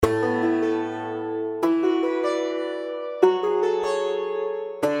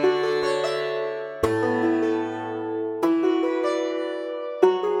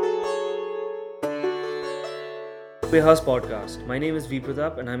Gateway House podcast. My name is V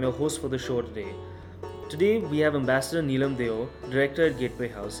Pratap and I'm your host for the show today. Today we have Ambassador Neelam Deo, director at Gateway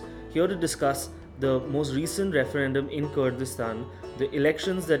House, here to discuss the most recent referendum in Kurdistan, the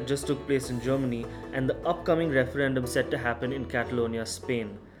elections that just took place in Germany, and the upcoming referendum set to happen in Catalonia,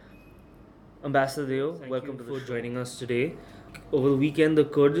 Spain. Ambassador Deo, welcome to the show. Joining us today. Over the weekend, the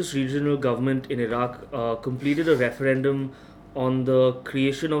Kurdish regional government in Iraq completed a referendum on the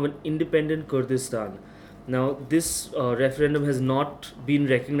creation of an independent Kurdistan. Now, this referendum has not been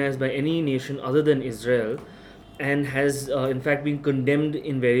recognized by any nation other than Israel and has, in fact, been condemned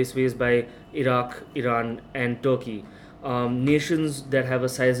in various ways by Iraq, Iran, and Turkey, nations that have a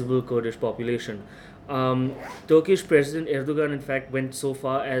sizable Kurdish population. Turkish President Erdogan, in fact, went so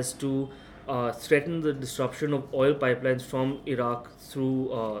far as to threaten the disruption of oil pipelines from Iraq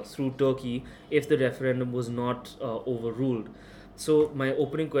through Turkey if the referendum was not overruled. So, my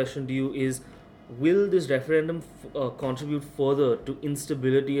opening question to you is: will this referendum contribute further to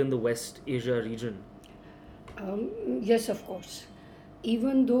instability in the West Asia region? Yes, of course.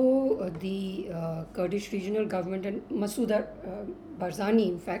 Even though the Kurdish regional government and Masoud Barzani,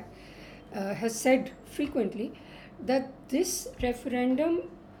 in fact, has said frequently that this referendum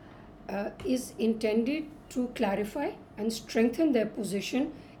is intended to clarify and strengthen their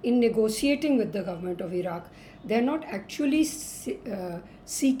position in negotiating with the government of Iraq. They're not actually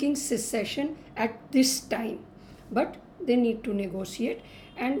seeking secession at this time, but they need to negotiate.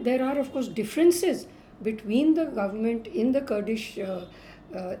 And there are, of course, differences between the government in the Kurdish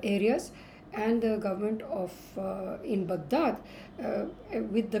areas and the government of in Baghdad,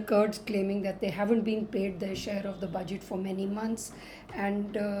 with the Kurds claiming that they haven't been paid their share of the budget for many months,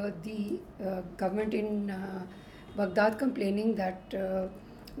 and the government in Baghdad complaining that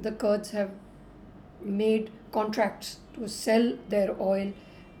the Kurds have made contracts to sell their oil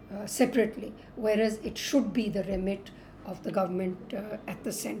separately, whereas it should be the remit of the government at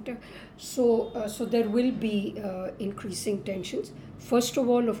the center. So there will be increasing tensions. First of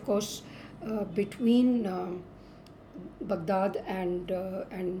all, of course, between Baghdad and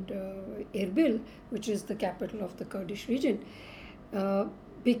Erbil, which is the capital of the Kurdish region,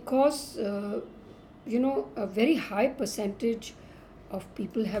 because a very high percentage of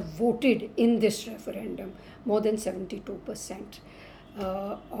people have voted in this referendum, more than 72%.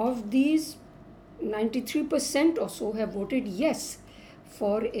 Of these, 93% or so have voted yes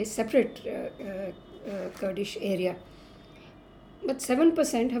for a separate Kurdish area. But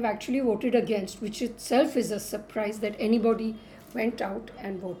 7% have actually voted against, which itself is a surprise that anybody went out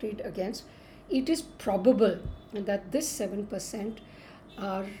and voted against. It is probable that this 7%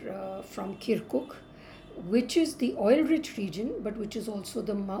 are from Kirkuk, which is the oil-rich region, but which is also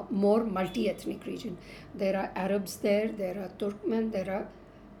the more multi-ethnic region. There are Arabs there, there are Turkmen, there are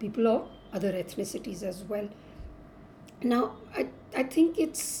people of other ethnicities as well. Now, I think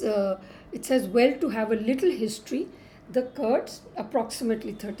it's as well to have a little history. The Kurds,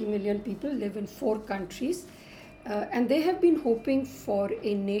 approximately 30 million people, live in 4 countries, and they have been hoping for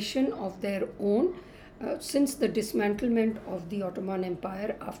a nation of their own since the dismantlement of the Ottoman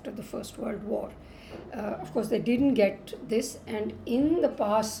Empire after the First World War. Of course, they didn't get this, and in the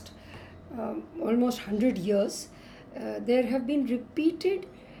past almost 100 years, there have been repeated,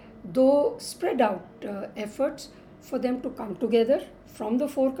 though spread out, efforts for them to come together from the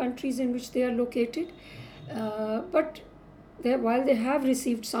 4 countries in which they are located. But while they have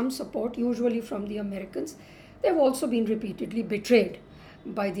received some support, usually from the Americans, they have also been repeatedly betrayed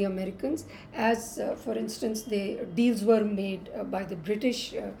by the Americans, as for instance, the deals were made by the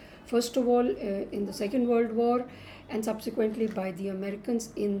British, first of all in the Second World War, and subsequently by the Americans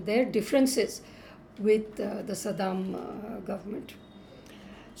in their differences with the Saddam government.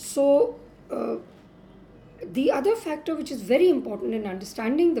 So the other factor which is very important in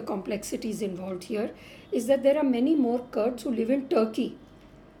understanding the complexities involved here is that there are many more Kurds who live in Turkey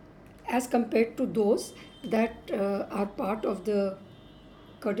as compared to those that are part of the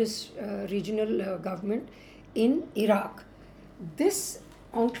Kurdish regional government in Iraq. This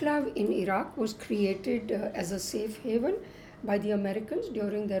enclave in Iraq was created as a safe haven by the Americans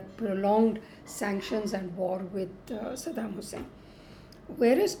during their prolonged sanctions and war with Saddam Hussein.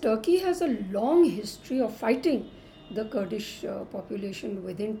 Whereas Turkey has a long history of fighting the Kurdish population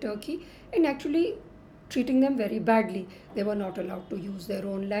within Turkey and actually treating them very badly. They were not allowed to use their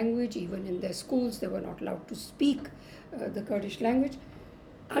own language, even in their schools. They were not allowed to speak the Kurdish language.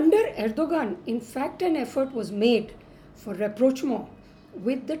 Under Erdogan, in fact, an effort was made for rapprochement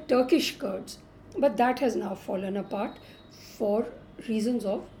with the Turkish Kurds, but that has now fallen apart for reasons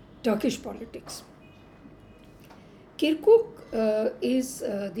of Turkish politics. Kirkuk is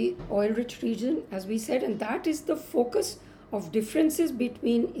the oil-rich region, as we said, and that is the focus of differences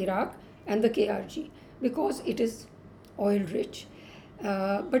between Iraq and the KRG because it is oil-rich.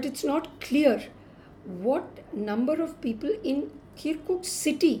 But it's not clear what number of people in Kirkuk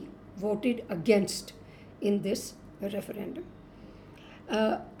city voted against in this referendum.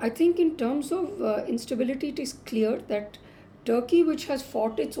 I think in terms of instability, it is clear that Turkey, which has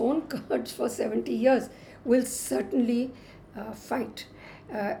fought its own Kurds for 70 years, will certainly fight.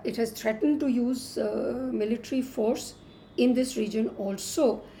 It has threatened to use military force in this region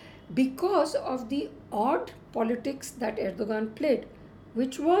also because of the odd politics that Erdogan played,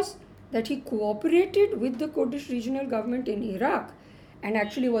 which was that he cooperated with the Kurdish regional government in Iraq and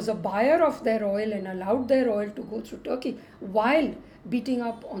actually was a buyer of their oil and allowed their oil to go through Turkey while beating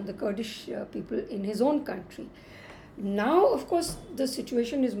up on the Kurdish people in his own country. Now, of course, the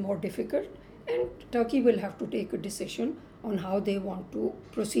situation is more difficult and Turkey will have to take a decision on how they want to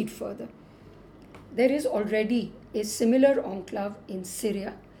proceed further. There is already a similar enclave in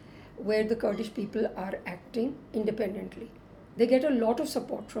Syria where the Kurdish people are acting independently. They get a lot of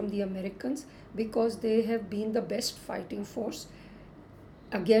support from the Americans because they have been the best fighting force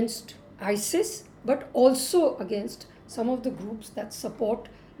against ISIS, but also against some of the groups that support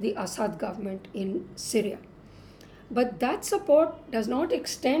the Assad government in Syria. But that support does not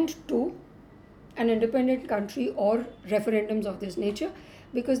extend to an independent country or referendums of this nature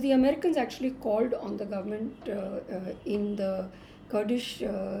because the Americans actually called on the government in the Kurdish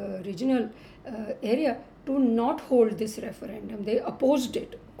regional area to not hold this referendum. They opposed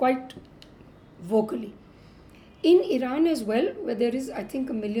it quite vocally. In Iran as well, where there is, I think,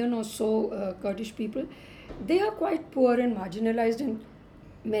 1 million or so Kurdish people, they are quite poor and marginalized in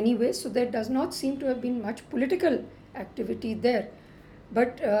many ways, so there does not seem to have been much political activity there.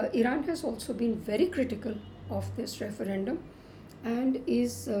 But Iran has also been very critical of this referendum and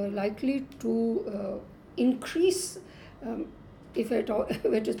is likely to increase, if at all, if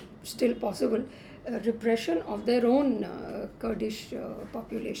it is still possible, repression of their own Kurdish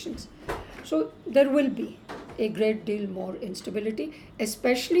populations. So there will be a great deal more instability,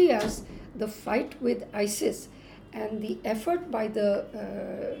 especially as the fight with ISIS and the effort by the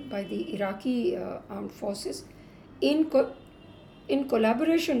Iraqi armed forces in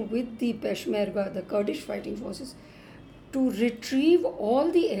collaboration with the Peshmerga, the Kurdish fighting forces, to retrieve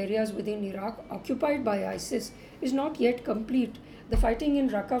all the areas within Iraq occupied by ISIS is not yet complete. The fighting in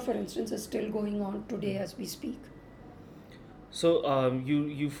Raqqa, for instance, is still going on today as we speak. So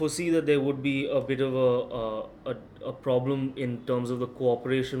you foresee that there would be a bit of a problem in terms of the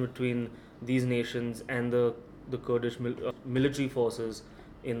cooperation between these nations and the Kurdish military forces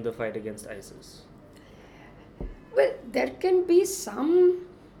in the fight against ISIS. Well, there can be some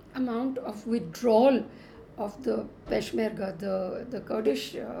amount of withdrawal of the Peshmerga, the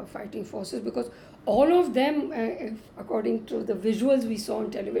Kurdish fighting forces, because all of them, according to the visuals we saw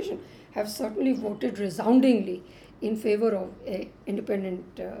on television, have certainly voted resoundingly in favor of an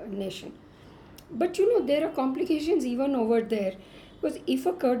independent nation. But you know, there are complications even over there, because if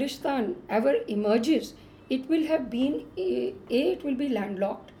a Kurdistan ever emerges, it will have been, it will be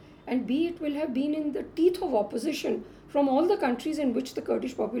landlocked, and B, it will have been in the teeth of opposition from all the countries in which the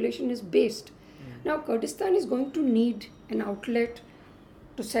Kurdish population is based. Now, Kurdistan is going to need an outlet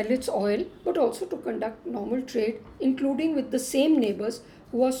to sell its oil, but also to conduct normal trade, including with the same neighbors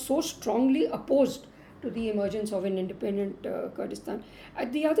who are so strongly opposed to the emergence of an independent Kurdistan.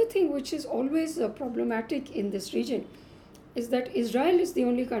 The other thing which is always problematic in this region is that Israel is the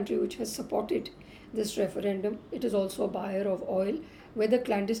only country which has supported this referendum. It is also a buyer of oil, whether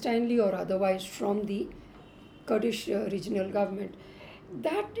clandestinely or otherwise, from the Kurdish regional government.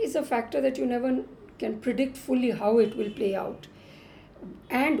 That is a factor that you never can predict fully how it will play out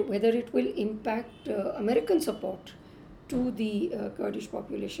and whether it will impact American support to the Kurdish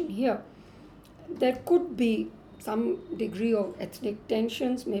population here. There could be some degree of ethnic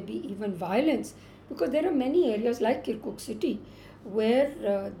tensions, maybe even violence, because there are many areas like Kirkuk city where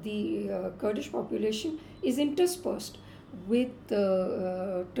the Kurdish population is interspersed with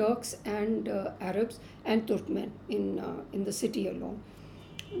Turks and Arabs and Turkmen in the city alone.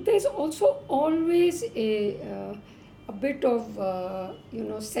 There's also always a bit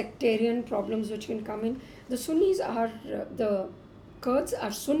of sectarian problems which can come in. The Sunnis are the Kurds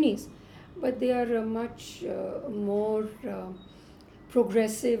are Sunnis, but they are much more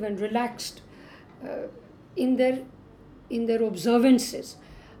progressive and relaxed in their observances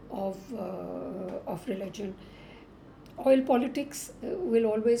of religion. Oil politics will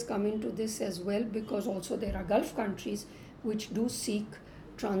always come into this as well, because also there are Gulf countries which do seek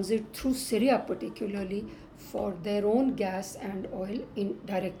transit through Syria particularly for their own gas and oil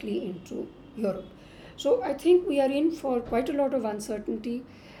directly into Europe. So I think we are in for quite a lot of uncertainty,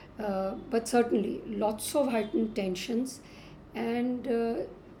 but certainly lots of heightened tensions, and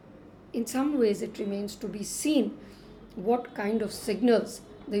in some ways it remains to be seen what kind of signals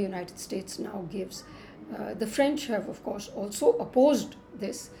the United States now gives. The French have, of course, also opposed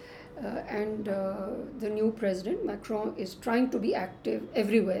this, and the new president, Macron, is trying to be active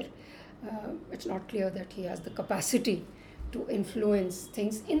everywhere. It's not clear that he has the capacity to influence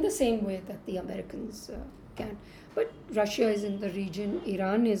things in the same way that the Americans can. But Russia is in the region,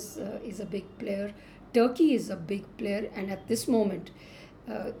 Iran is a big player, Turkey is a big player, and at this moment,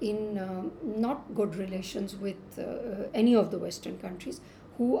 in not good relations with any of the Western countries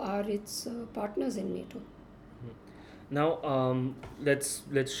who are its partners in NATO. Now, let's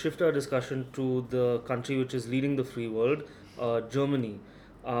shift our discussion to the country which is leading the free world, Germany.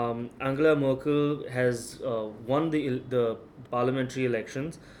 Angela Merkel has won the parliamentary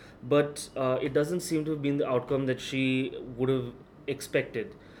elections, but it doesn't seem to have been the outcome that she would have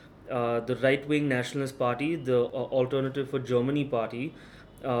expected. The right wing Nationalist Party, the Alternative for Germany Party,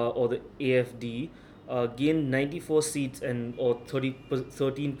 or the AfD, gained 94 seats and or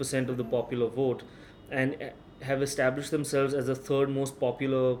 13% of the popular vote, and have established themselves as the third most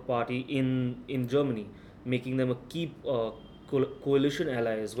popular party in Germany, making them a key coalition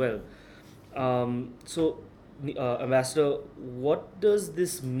ally as well. Ambassador, what does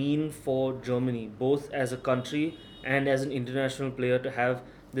this mean for Germany, both as a country and as an international player, to have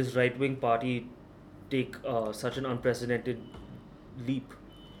this right wing party take such an unprecedented leap?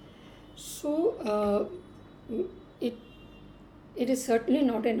 So it it is certainly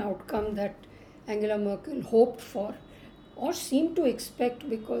not an outcome that Angela Merkel hoped for or seemed to expect,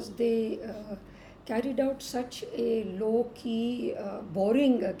 because they carried out such a low-key,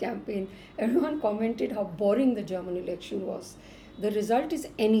 boring campaign. Everyone commented how boring the German election was. The result is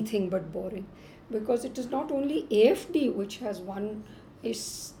anything but boring, because it is not only AfD which has won a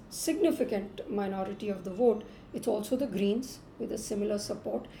significant minority of the vote, it's also the Greens with a similar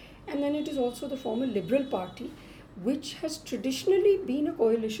support, and then it is also the former Liberal Party, which has traditionally been a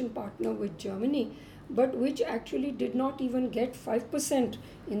coalition partner with Germany, but which actually did not even get 5%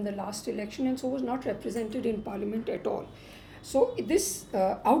 in the last election, and so was not represented in parliament at all. So this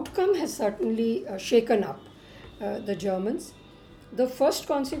outcome has certainly shaken up the Germans. The first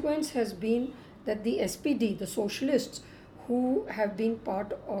consequence has been that the SPD, the socialists, who have been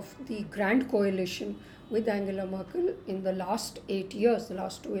part of the grand coalition with Angela Merkel in the last 8 years, the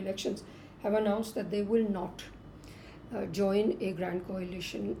last two elections, have announced that they will not join a grand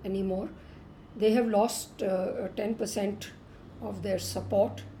coalition anymore. They have lost 10% of their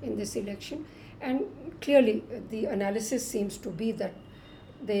support in this election, and clearly the analysis seems to be that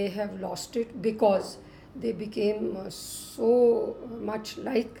they have lost it because they became so much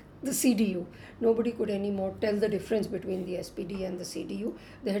like the CDU. Nobody could anymore tell the difference between the SPD and the CDU.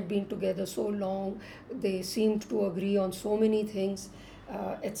 They had been together so long, they seemed to agree on so many things,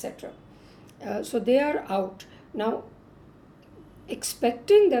 etc. So they are out. Now,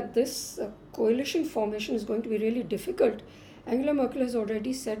 expecting that this coalition formation is going to be really difficult, Angela Merkel has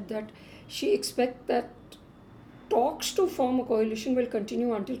already said that she expects that talks to form a coalition will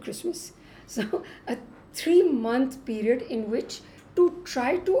continue until Christmas. So a 3-month period in which to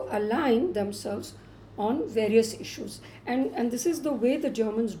try to align themselves on various issues. And this is the way the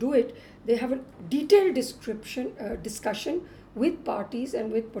Germans do it. They have a detailed discussion with parties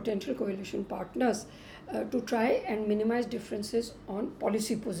and with potential coalition partners to try and minimize differences on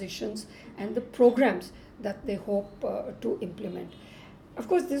policy positions and the programs that they hope to implement. Of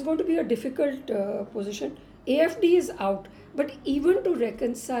course, this is going to be a difficult position. AfD is out, but even to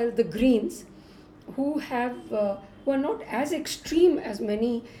reconcile the Greens, who are not as extreme as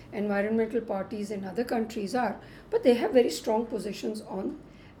many environmental parties in other countries are, but they have very strong positions on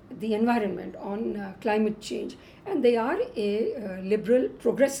the environment, on climate change, and they are a liberal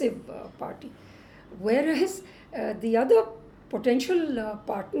progressive party. Whereas the other potential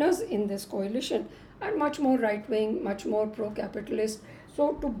partners in this coalition are much more right-wing, much more pro-capitalist.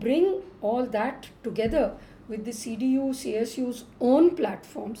 So to bring all that together with the CDU, CSU's own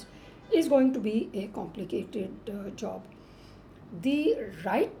platforms is going to be a complicated job. The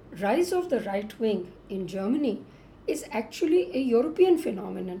rise of the right wing in Germany is actually a European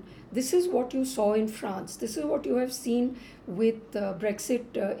phenomenon. This is what you saw in France. This is what you have seen with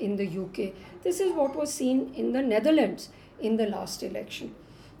Brexit in the UK. This is what was seen in the Netherlands in the last election,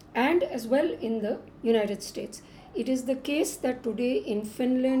 and as well in the United States. It is the case that today in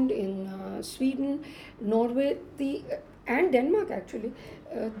Finland, in Sweden, Norway, the and Denmark actually,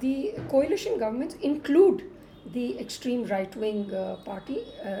 the coalition governments include the extreme right wing party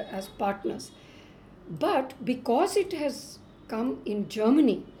as partners. But because it has come in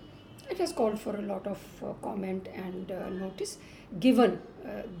Germany, it has called for a lot of comment and notice, given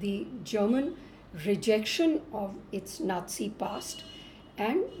the German rejection of its Nazi past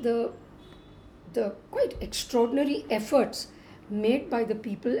and the quite extraordinary efforts made by the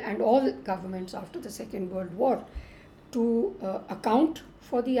people and all governments after the Second World War to account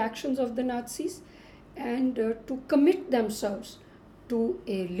for the actions of the Nazis and to commit themselves to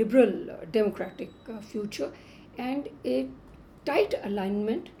a liberal democratic future and a tight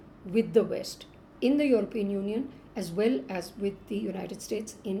alignment with the West in the European Union as well as with the United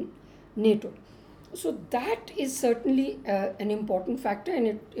States in NATO. So that is certainly an important factor,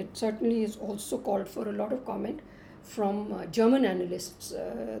 and it certainly is also called for a lot of comment from German analysts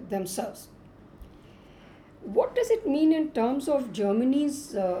themselves. What does it mean in terms of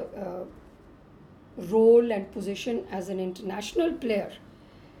Germany's role and position as an international player?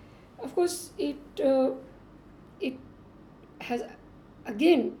 Of course, it has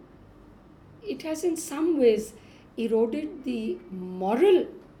again it has in some ways eroded the moral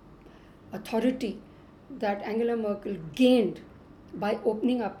authority that Angela Merkel gained by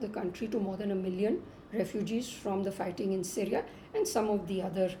opening up the country to more than 1 million refugees from the fighting in Syria and some of the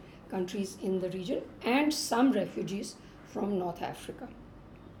other countries in the region, and some refugees from North Africa.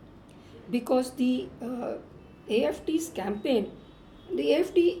 Because the AFD's campaign, the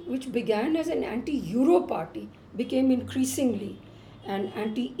AFD, which began as an anti-Euro party, became increasingly an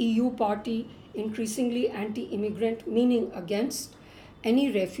anti-EU party, increasingly anti-immigrant, meaning against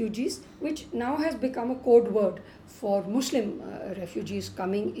any refugees, which now has become a code word for Muslim refugees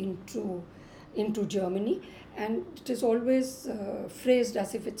coming into Germany, and it is always phrased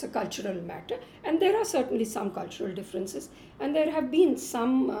as if it's a cultural matter, and there are certainly some cultural differences, and there have been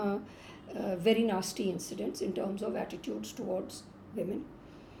some very nasty incidents in terms of attitudes towards women.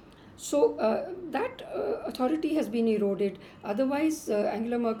 So that authority has been eroded. Otherwise,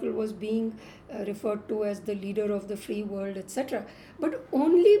 Angela Merkel was being referred to as the leader of the free world, etc. But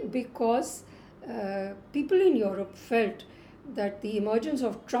only because people in Europe felt that the emergence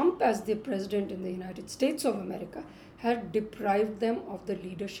of Trump as the president in the United States of America had deprived them of the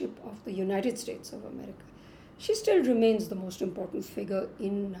leadership of the United States of America. She still remains the most important figure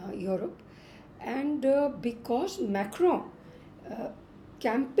in Europe. And because Macron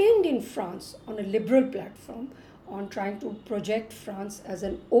campaigned in France on a liberal platform, on trying to project France as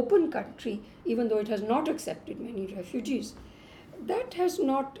an open country, even though it has not accepted many refugees, that has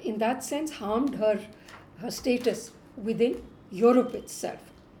not, in that sense, harmed her status within Europe itself.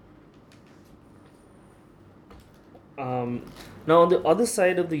 Now, on the other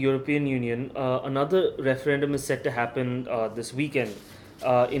side of the European Union, another referendum is set to happen this weekend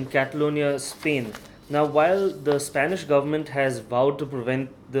in Catalonia, Spain. Now, while the Spanish government has vowed to prevent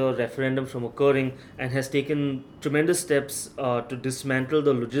the referendum from occurring and has taken tremendous steps to dismantle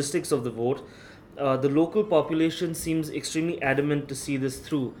the logistics of the vote, the local population seems extremely adamant to see this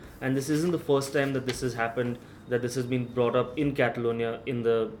through. And this isn't the first time that this has happened, that this has been brought up in Catalonia in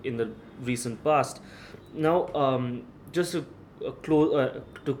the recent past. Now, just to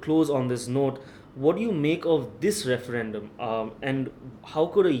close on this note, what do you make of this referendum, and how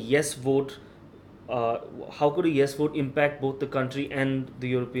could a yes vote impact both the country and the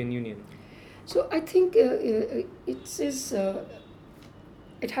European Union? So I think it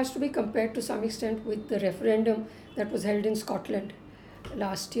has to be compared to some extent with the referendum that was held in Scotland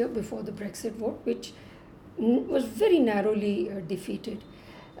last year before the Brexit vote, which was very narrowly defeated.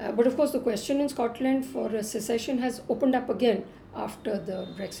 But of course, the question in Scotland for secession has opened up again after the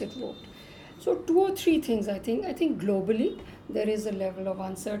Brexit vote. So 2 or 3 things, I think. I think globally there is a level of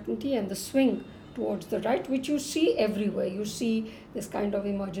uncertainty and the swing towards the right, which you see everywhere. You see this kind of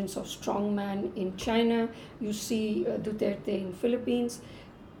emergence of strongman in China. You see Duterte in Philippines,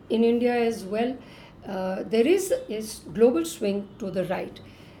 in India as well. There is a global swing to the right,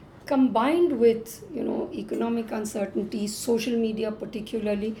 combined with economic uncertainty, social media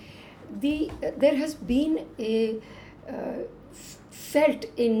particularly. There has been felt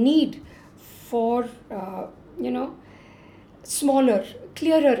a need for smaller,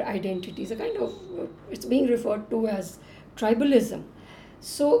 clearer identities, a kind of it's being referred to as tribalism.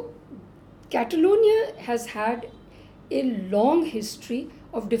 So Catalonia has had a long history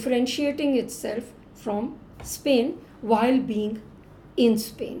of differentiating itself from Spain while being in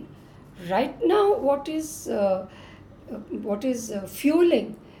Spain. Right now, what is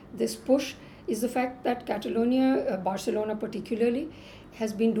fueling this push is the fact that Catalonia, Barcelona particularly,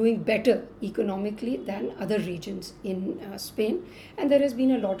 has been doing better economically than other regions in Spain, and there has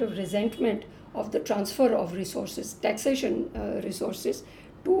been a lot of resentment of the transfer of resources, taxation resources,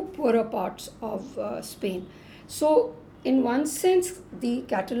 to poorer parts of Spain. So, in one sense, the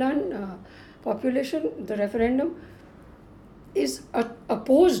Catalan population, the referendum, is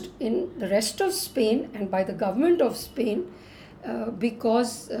opposed in the rest of Spain and by the government of Spain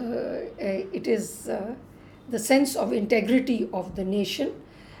because it is the sense of integrity of the nation,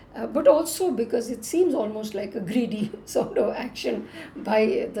 but also because it seems almost like a greedy sort of action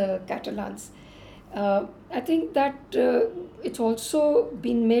by the Catalans. I think that it's also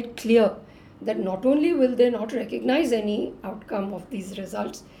been made clear that not only will they not recognize any outcome of these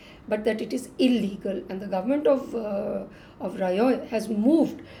results, but that it is illegal, and the government of Rajoy has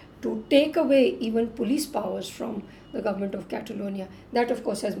moved to take away even police powers from the government of Catalonia. That, of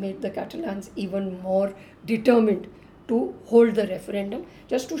course, has made the Catalans even more determined to hold the referendum,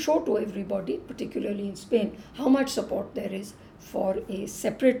 just to show to everybody, particularly in Spain, how much support there is for a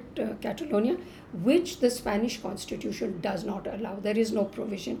separate Catalonia, which the Spanish constitution does not allow. There is no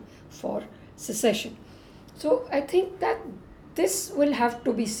provision for secession. So I think that this will have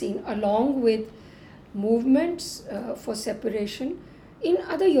to be seen along with movements for separation in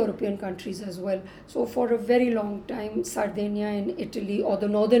other European countries as well. So for a very long time, Sardinia in Italy, or the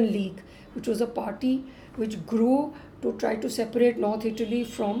Northern League, which was a party which grew to try to separate North Italy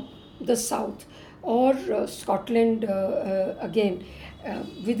from the South, or Scotland again.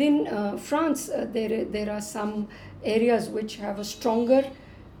 Within France, there are some areas which have a stronger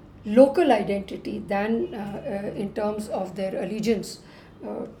local identity than in terms of their allegiance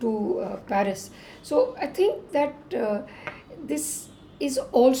to Paris. So I think that this is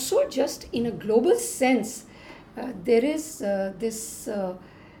also just in a global sense. There is this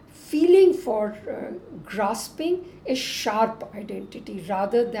feeling for grasping a sharp identity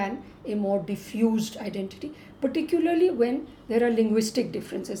rather than a more diffused identity, particularly when there are linguistic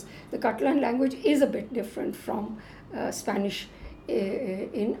differences. The Catalan language is a bit different from Spanish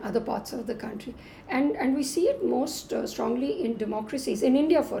in other parts of the country, and we see it most strongly in democracies. In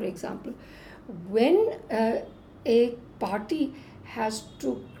India, for example, when a party has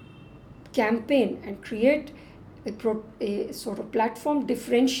to campaign and create a sort of platform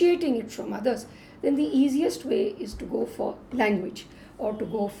differentiating it from others, then the easiest way is to go for language or to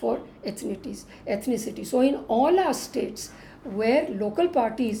go for ethnicity. So in all our states where local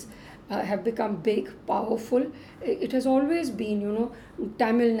parties have become big, powerful, it has always been,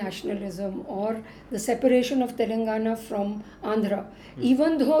 Tamil nationalism or the separation of Telangana from Andhra,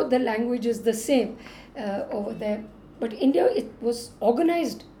 even though the language is the same over there. But India, it was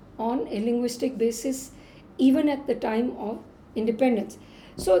organized on a linguistic basis even at the time of independence.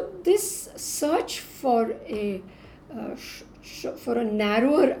 So this search for a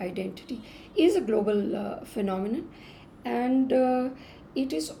narrower identity is a global phenomenon, and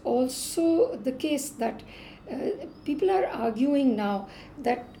it is also the case that people are arguing now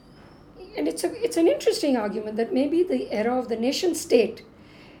that, and it's an interesting argument, that maybe the era of the nation state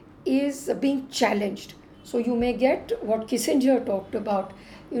is being challenged. So you may get what Kissinger talked about,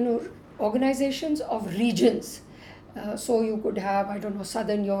 organizations of regions. So you could have, I don't know,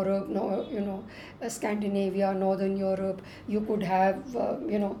 Southern Europe, Scandinavia, Northern Europe. You could have,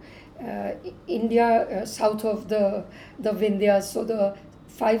 India south of the Vindhyas, so the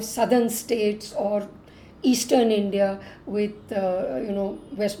 5 southern states, or Eastern India with,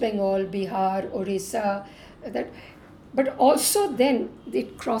 West Bengal, Bihar, Orissa, but also then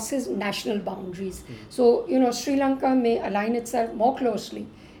it crosses national boundaries. So, Sri Lanka may align itself more closely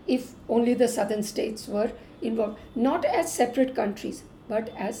if only the southern states were involved, not as separate countries, but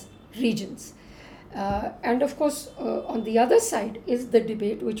as regions. And of course, on the other side is the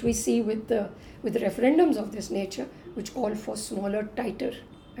debate which we see with referendums of this nature, which call for smaller, tighter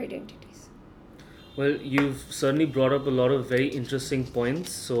identities. Well, you've certainly brought up a lot of very interesting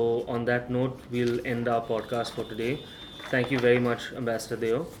points. So on that note, we'll end our podcast for today. Thank you very much, Ambassador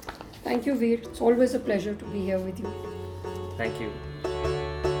Deo. Thank you, Veer. It's always a pleasure to be here with you. Thank you.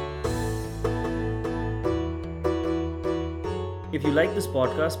 If you like this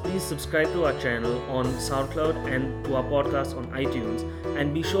podcast, please subscribe to our channel on SoundCloud and to our podcast on iTunes,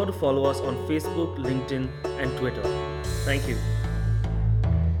 and be sure to follow us on Facebook, LinkedIn, and Twitter. Thank you.